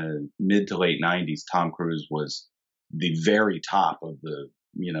point in the mid to late 90s, Tom Cruise was the very top of the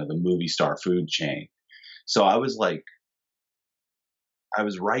movie star food chain. So I was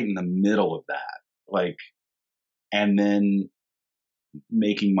right in the middle of that, and then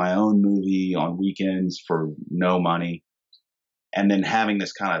making my own movie on weekends for no money. And then having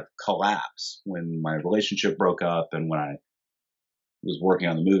this kind of collapse when my relationship broke up and when I was working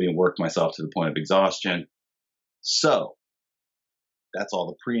on the movie and worked myself to the point of exhaustion. So that's all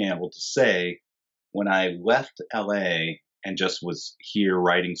the preamble to say, when I left LA and just was here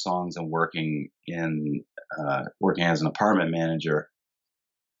writing songs and working as an apartment manager,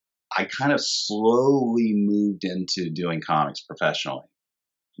 I kind of slowly moved into doing comics professionally.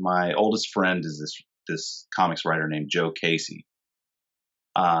 My oldest friend is this comics writer named Joe Casey.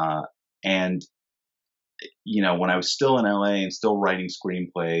 And when I was still in LA and still writing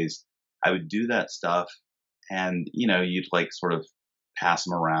screenplays, I would do that stuff, and you'd sort of pass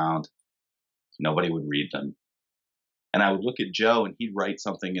them around. Nobody would read them. And I would look at Joe and he'd write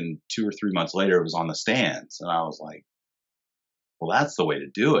something, and 2 or 3 months later it was on the stands. And I was like, well, that's the way to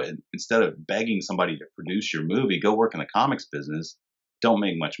do it. Instead of begging somebody to produce your movie, go work in the comics business. Don't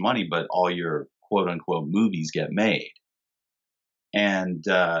make much money, but all your quote unquote movies get made. And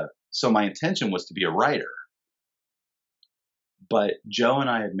so my intention was to be a writer. But Joe and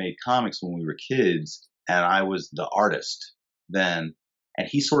I had made comics when we were kids, and I was the artist then. And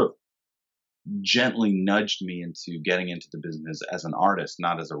he sort of gently nudged me into getting into the business as an artist,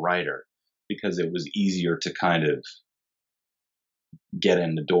 not as a writer, because it was easier to kind of get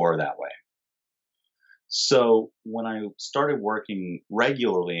in the door that way. So when I started working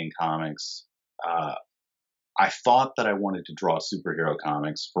regularly in comics, I thought that I wanted to draw superhero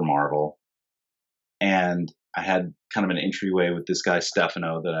comics for Marvel. And I had kind of an entryway with this guy,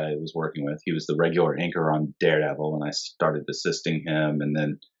 Stefano, that I was working with. He was the regular inker on Daredevil, and I started assisting him. And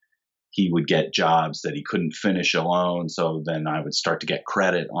then he would get jobs that he couldn't finish alone. So then I would start to get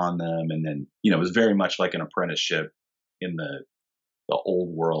credit on them. And then, it was very much like an apprenticeship in the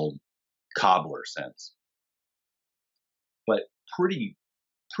old world cobbler sense. But pretty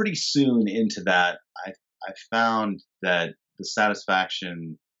soon into that, I found that the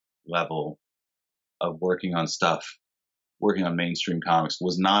satisfaction level of working on mainstream comics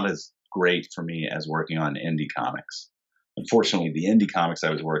was not as great for me as working on indie comics. Unfortunately, the indie comics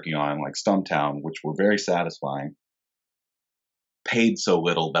I was working on, like Stumptown, which were very satisfying, paid so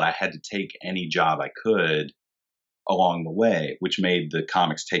little that I had to take any job I could along the way, which made the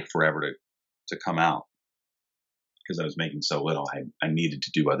comics take forever to come out. Because I was making so little, I needed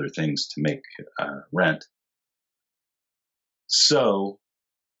to do other things to make rent. So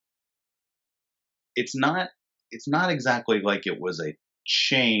it's not exactly like it was a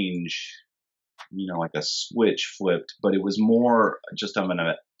change, like a switch flipped, but it was more just of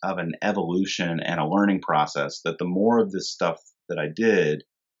an evolution and a learning process, that the more of this stuff that I did,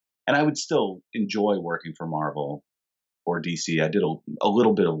 and I would still enjoy working for Marvel or DC. I did a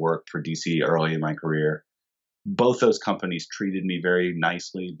little bit of work for DC early in my career. Both those companies treated me very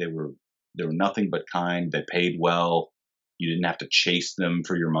nicely. They were nothing but kind. They paid well. You didn't have to chase them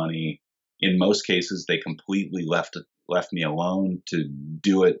for your money. In most cases, they completely left me alone to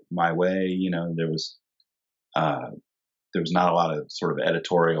do it my way. You know, there was not a lot of sort of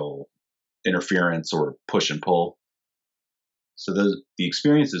editorial interference or push and pull. So the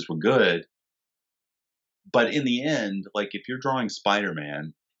experiences were good. But in the end, like if you're drawing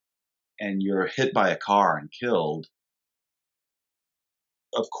Spider-Man and you're hit by a car and killed,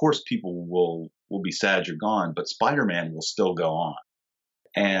 of course people will be sad you're gone, but Spider-Man will still go on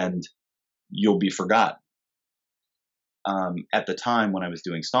and you'll be forgotten. At the time when I was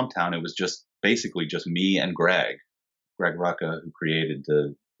doing Stumptown, it was basically just me and Greg Rucka, who created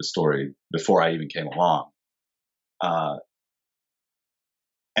the story before I even came along.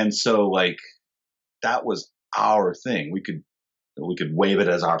 And so like that was our thing. We could wave it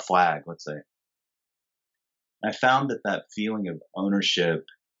as our flag, let's say. I found that feeling of ownership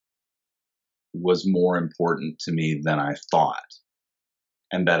was more important to me than I thought.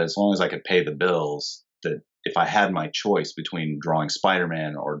 And that as long as I could pay the bills, that if I had my choice between drawing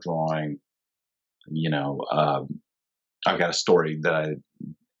Spider-Man or drawing, I've got a story that I've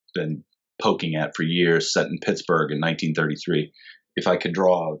been poking at for years, set in Pittsburgh in 1933. If I could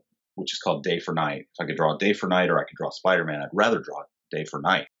draw, which is called Day for Night, if I could draw Day for Night or I could draw Spider-Man, I'd rather draw Day for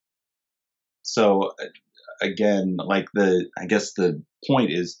Night. So again, I guess the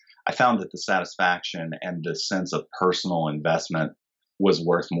point is I found that the satisfaction and the sense of personal investment was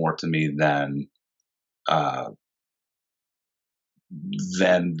worth more to me than the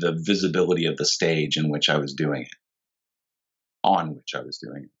visibility of the stage on which I was doing it.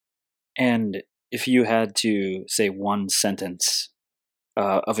 And if you had to say one sentence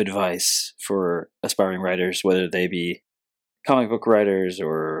of advice for aspiring writers, whether they be comic book writers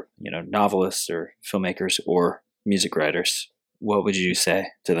or novelists or filmmakers or music writers, what would you say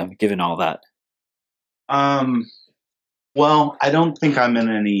to them, given all that? Well, I don't think I'm in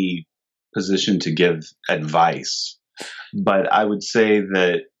any position to give advice, but I would say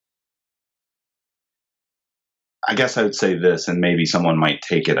this, and maybe someone might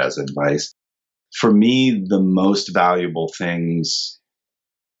take it as advice. For me, the most valuable things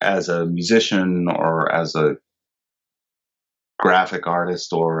as a musician or as a graphic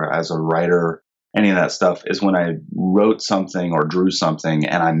artist or as a writer, any of that stuff, is when I wrote something or drew something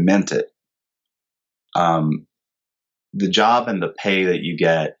and I meant it. The job and the pay that you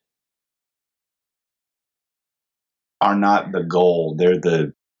get are not the goal. They're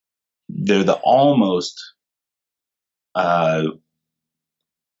the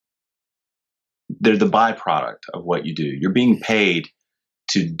byproduct of what you do. You're being paid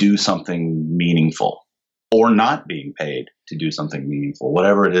to do something meaningful, or not being paid to do something meaningful,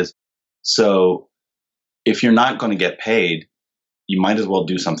 whatever it is. So if you're not going to get paid, you might as well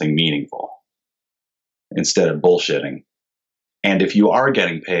do something meaningful instead of bullshitting. And if you are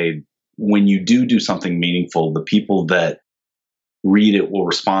getting paid, when you do something meaningful, the people that read it will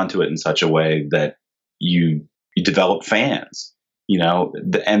respond to it in such a way that you develop fans,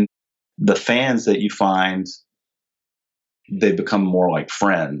 and the fans that you find, they become more like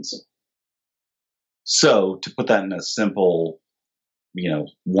friends. So to put that in a simple,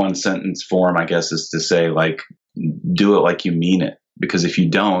 one sentence form, I guess, is to say, like, do it like you mean it. Because if you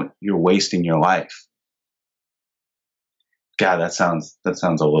don't, you're wasting your life. God, that sounds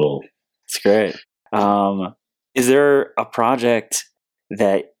a little... It's great. Is there a project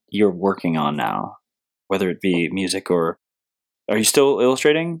that you're working on now, whether it be music or... Are you still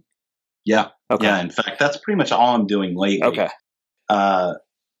illustrating? Yeah. Okay. Yeah, in fact, that's pretty much all I'm doing lately. Okay. I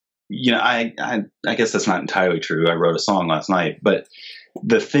guess that's not entirely true. I wrote a song last night, but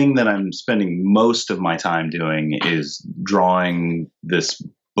the thing that I'm spending most of my time doing is drawing this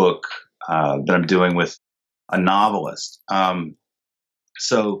book that I'm doing with a novelist.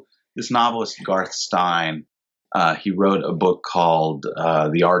 So this novelist, Garth Stein, he wrote a book called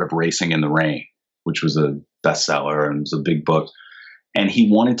The Art of Racing in the Rain, which was a bestseller and was a big book. And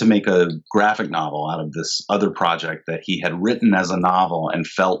he wanted to make a graphic novel out of this other project that he had written as a novel and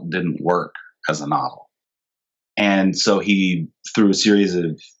felt didn't work as a novel. And so he, through a series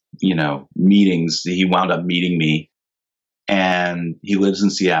of, meetings, he wound up meeting me. And he lives in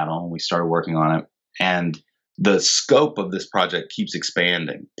Seattle. We started working on it. And the scope of this project keeps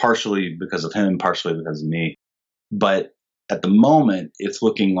expanding, partially because of him, partially because of me. But at the moment, it's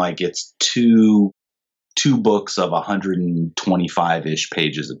looking like it's two books of 125-ish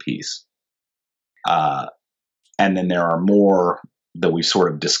pages apiece. And then there are more that we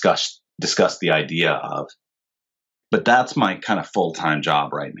sort of discussed the idea of. But that's my kind of full-time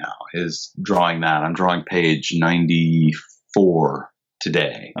job right now, is drawing that. I'm drawing page 94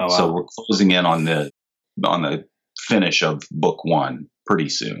 today. Oh, wow. So we're closing in on the finish of book one pretty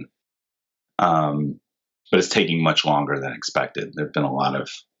soon. But it's taking much longer than expected. There have been a lot of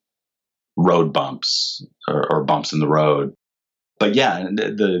road bumps or bumps in the road. But yeah,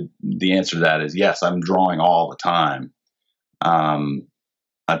 the answer to that is yes, I'm drawing all the time.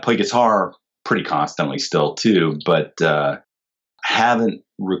 I play guitar pretty constantly still too, but haven't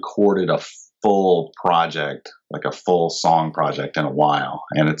recorded a full project, like a full song project in a while.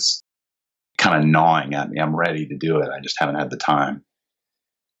 And it's kind of gnawing at me. I'm ready to do it. I just haven't had the time.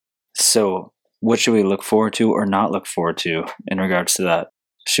 So what should we look forward to or not look forward to in regards to that?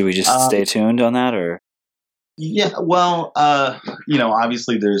 Should we just stay tuned on that, or? Yeah, well,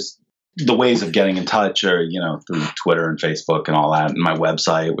 obviously there's the ways of getting in touch are, through Twitter and Facebook and all that, and my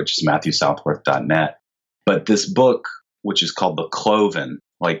website, which is MatthewSouthworth.net. But this book, which is called The Cloven,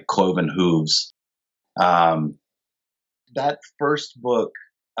 like cloven hooves, that first book,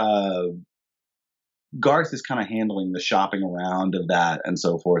 Garth is kind of handling the shopping around of that and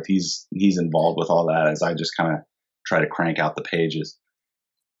so forth. He's involved with all that as I just kind of try to crank out the pages.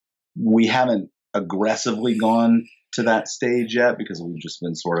 We haven't aggressively gone to that stage yet because we've just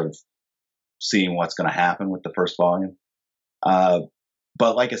been sort of seeing what's going to happen with the first volume.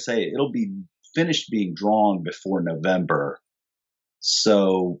 But like I say, it'll be finished being drawn before November.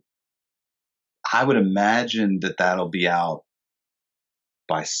 So I would imagine that that'll be out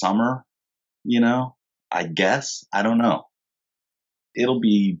by summer, I guess. I don't know. It'll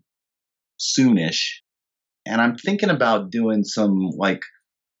be soonish. And I'm thinking about doing some like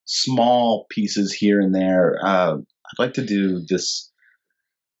small pieces here and there. I'd like to do this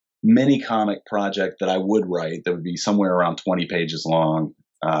mini comic project that I would write that would be somewhere around 20 pages long.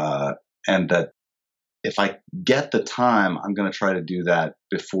 And that if I get the time, I'm going to try to do that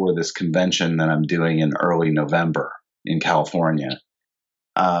before this convention that I'm doing in early November in California.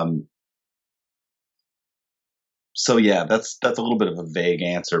 So yeah, that's a little bit of a vague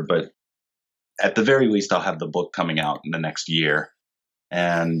answer, but at the very least, I'll have the book coming out in the next year,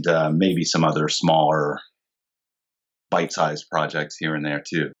 and maybe some other smaller, bite-sized projects here and there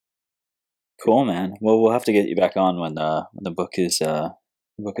too. Cool, man. Well, we'll have to get you back on when the book is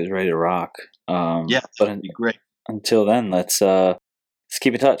ready to rock. Yeah, that'd be great. Until then, let's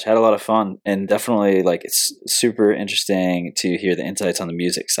keep in touch. Had a lot of fun, and definitely it's super interesting to hear the insights on the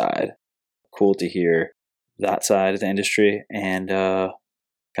music side. Cool to hear that side of the industry and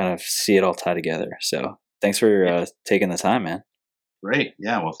kind of see it all tie together. So thanks for taking the time, man. Great.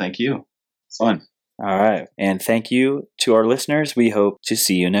 Yeah, well, thank you. It's fun. All right. And thank you to our listeners. We hope to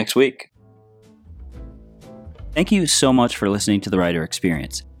see you next week. Thank you so much for listening to The Writer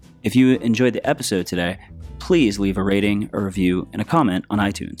Experience. If you enjoyed the episode today, please leave a rating, a review, and a comment on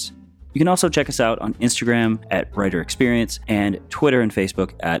iTunes. You can also check us out on Instagram at Writer Experience and Twitter and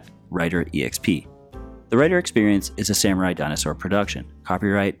Facebook at WriterEXP. The Writer Experience is a Samurai Dinosaur production.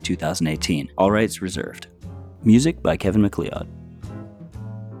 Copyright 2018. All rights reserved. Music by Kevin MacLeod.